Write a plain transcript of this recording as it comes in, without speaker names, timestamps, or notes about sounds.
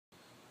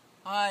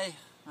Hi,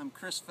 I'm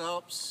Chris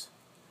Phelps.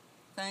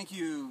 Thank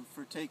you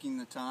for taking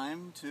the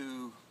time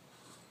to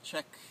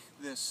check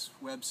this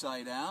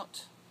website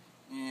out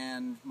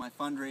and my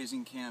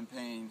fundraising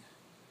campaign.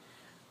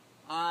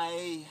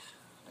 A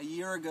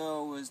year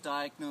ago, was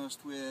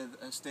diagnosed with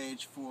a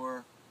stage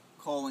 4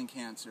 colon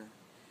cancer,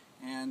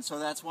 and so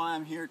that's why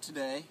I'm here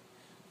today,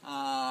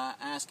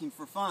 asking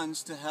for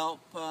funds to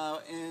help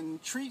in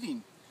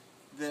treating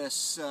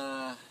this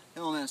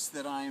illness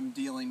that I am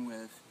dealing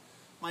with.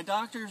 My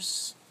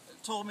doctors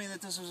told me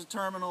that this was a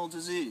terminal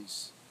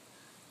disease.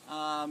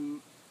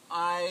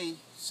 I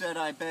said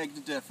I beg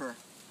to differ.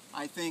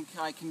 I think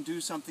I can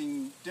do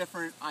something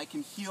different. I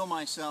can heal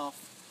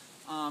myself,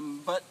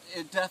 but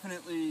it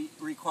definitely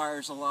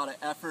requires a lot of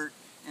effort,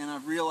 and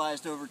I've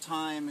realized over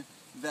time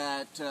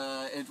that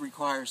it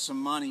requires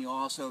some money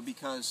also,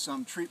 because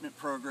some treatment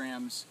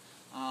programs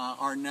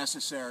are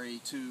necessary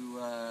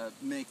to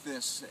make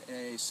this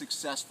a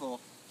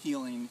successful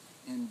healing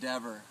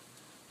endeavor.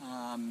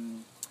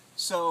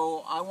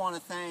 So I want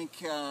to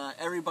thank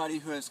everybody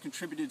who has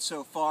contributed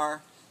so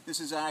far. This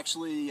is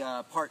actually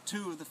part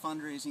 2 of the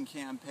fundraising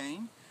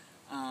campaign.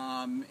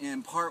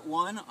 In part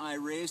 1, I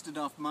raised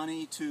enough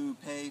money to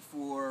pay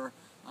for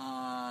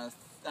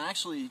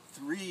actually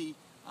 3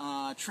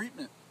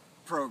 treatment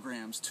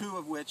programs, 2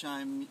 of which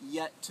I'm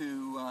yet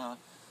to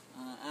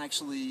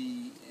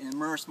actually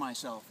immerse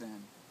myself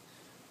in.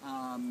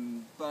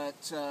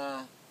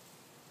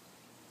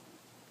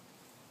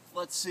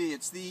 Let's see,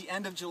 it's the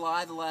end of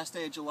July, the last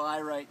day of July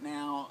right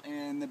now,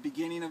 and the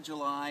beginning of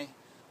July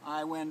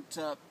I went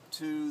up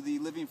to the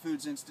Living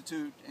Foods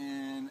Institute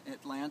in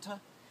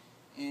Atlanta,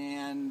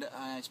 and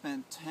I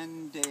spent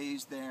 10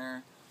 days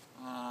there.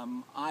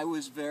 I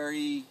was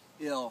very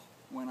ill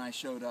when I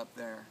showed up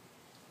there,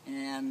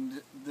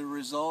 and the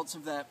results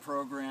of that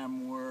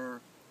program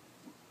were,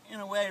 in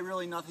a way,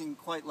 really nothing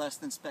quite less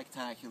than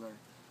spectacular.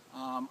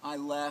 I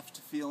left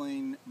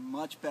feeling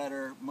much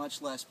better,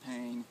 much less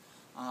pain.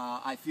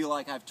 I feel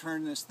like I've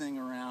turned this thing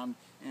around,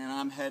 and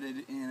I'm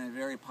headed in a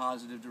very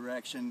positive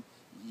direction.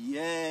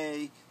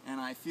 Yay! And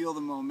I feel the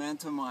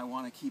momentum. I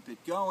want to keep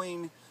it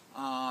going.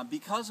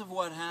 Because of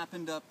what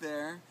happened up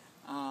there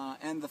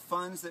and the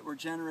funds that were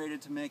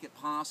generated to make it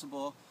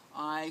possible,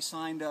 I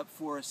signed up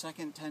for a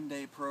second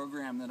 10-day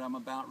program that I'm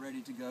about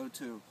ready to go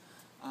to.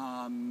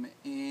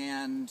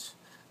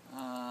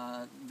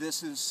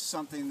 This is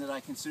something that I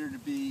consider to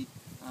be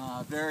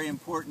very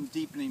important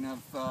deepening of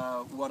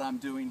what I'm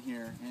doing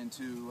here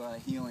into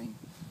healing.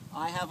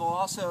 I have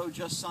also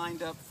just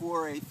signed up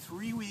for a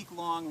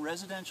 3-week-long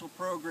residential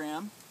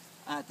program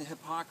at the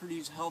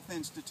Hippocrates Health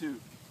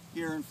Institute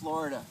here in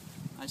Florida.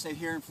 I say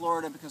here in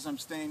Florida because I'm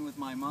staying with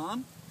my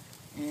mom,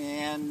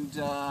 and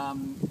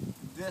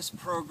this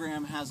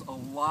program has a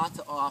lot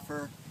to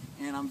offer,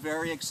 and I'm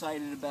very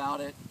excited about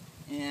it.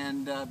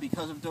 And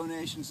because of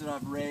donations that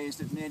I've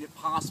raised, it made it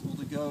possible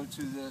to go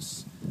to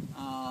this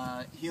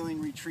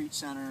healing retreat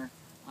center,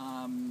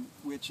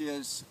 which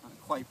is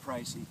quite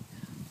pricey.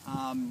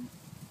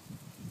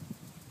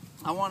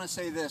 I want to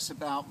say this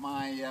about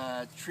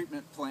my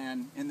treatment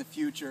plan in the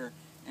future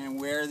and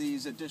where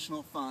these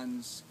additional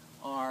funds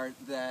are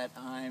that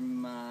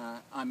I'm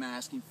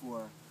asking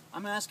for.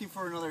 I'm asking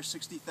for another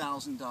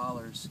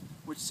 $60,000,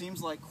 which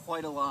seems like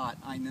quite a lot,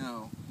 I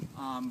know.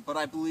 But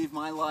I believe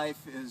my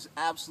life is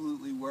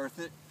absolutely worth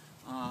it.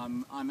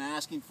 I'm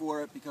asking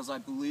for it because I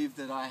believe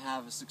that I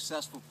have a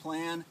successful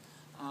plan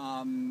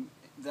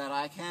that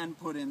I can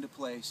put into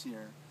place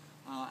here.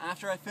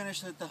 After I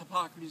finish at the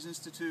Hippocrates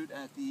Institute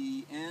at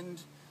the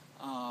end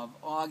of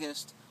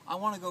August, I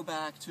want to go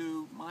back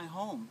to my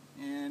home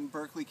in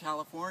Berkeley,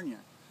 California,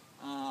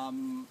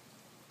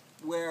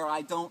 where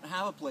I don't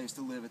have a place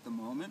to live at the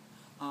moment,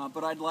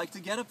 but I'd like to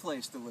get a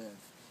place to live.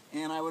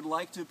 And I would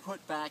like to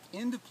put back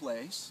into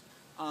place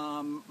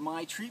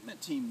my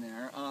treatment team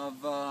there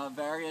of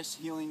various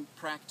healing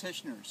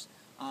practitioners,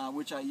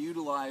 which I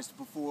utilized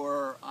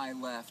before I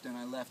left, and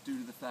I left due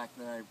to the fact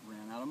that I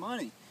ran out of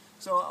money.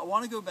 So I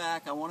want to go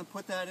back, I want to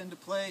put that into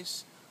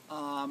place.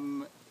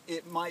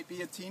 It might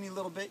be a teeny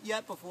little bit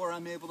yet before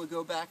I'm able to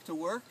go back to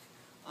work,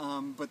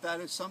 but that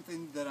is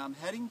something that I'm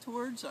heading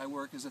towards. I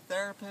work as a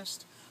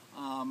therapist.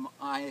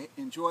 I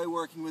enjoy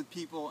working with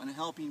people and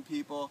helping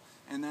people,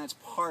 and that's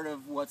part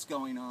of what's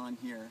going on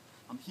here.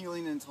 I'm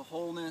healing into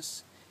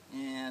wholeness,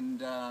 and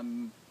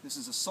this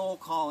is a soul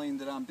calling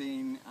that I'm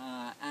being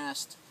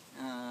asked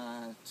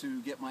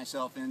to get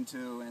myself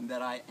into, and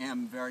that I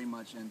am very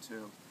much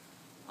into.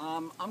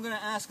 I'm going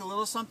to ask a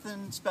little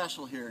something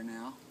special here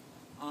now.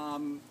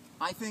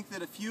 I think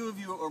that a few of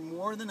you, or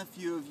more than a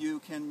few of you,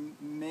 can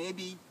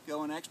maybe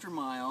go an extra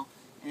mile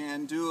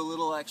and do a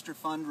little extra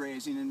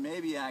fundraising, and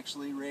maybe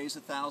actually raise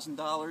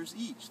 $1,000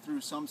 each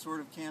through some sort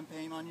of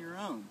campaign on your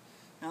own.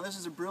 Now, this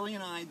is a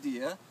brilliant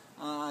idea,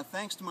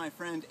 thanks to my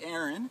friend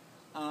Aaron,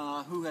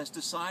 who has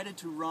decided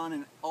to run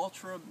an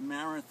ultra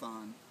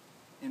marathon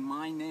in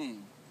my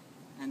name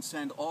and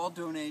send all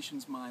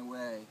donations my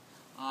way.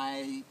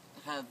 I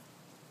have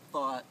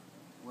thought,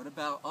 What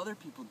about other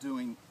people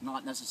doing,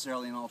 not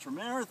necessarily an ultra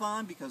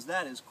marathon, because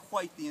that is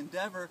quite the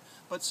endeavor,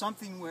 but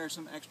something where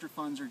some extra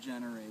funds are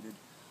generated?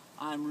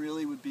 I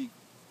really would be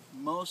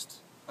most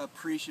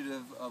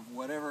appreciative of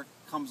whatever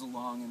comes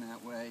along in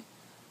that way.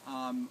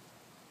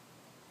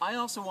 I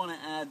also want to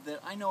add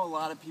that I know a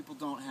lot of people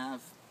don't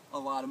have a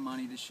lot of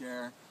money to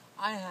share.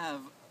 I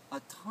have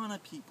a ton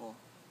of people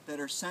that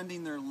are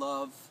sending their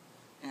love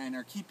and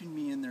are keeping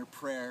me in their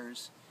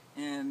prayers,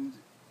 and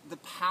the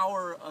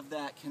power of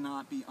that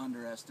cannot be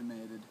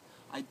underestimated.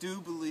 I do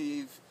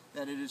believe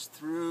that it is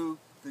through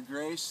the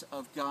grace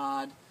of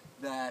God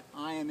that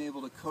I am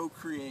able to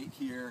co-create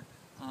here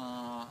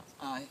a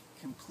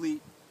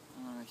complete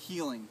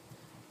healing,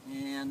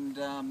 and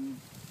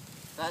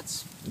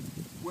that's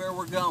where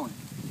we're going.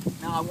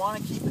 Now, I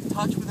want to keep in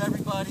touch with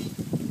everybody.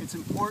 It's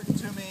important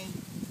to me.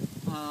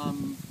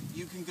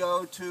 You can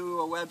go to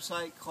a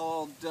website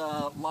called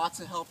Lots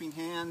of Helping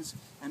Hands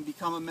and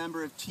become a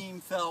member of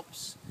Team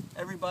Phelps.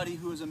 Everybody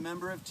who is a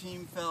member of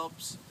Team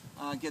Phelps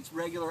gets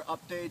regular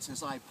updates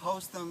as I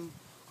post them.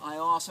 I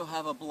also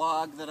have a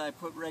blog that I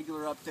put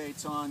regular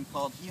updates on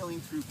called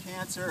Healing Through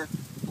Cancer,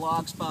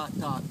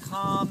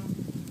 blogspot.com.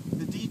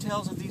 The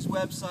details of these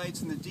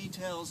websites and the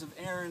details of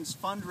Aaron's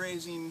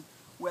fundraising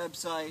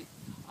website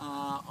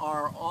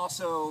are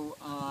also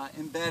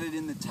embedded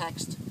in the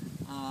text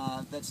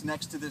that's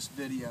next to this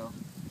video.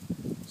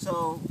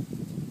 So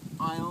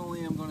I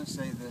only am going to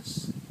say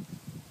this: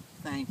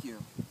 thank you,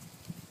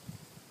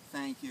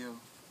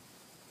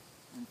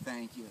 and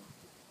thank you.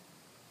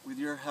 With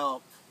your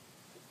help,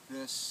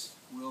 this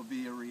will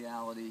be a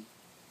reality,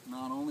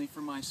 not only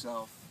for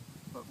myself,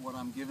 but what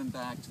I'm giving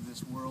back to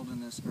this world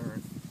and this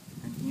earth.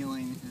 And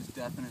healing is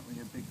definitely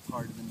a big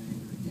part of the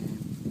name of the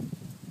game.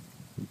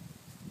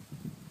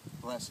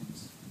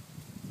 Blessings.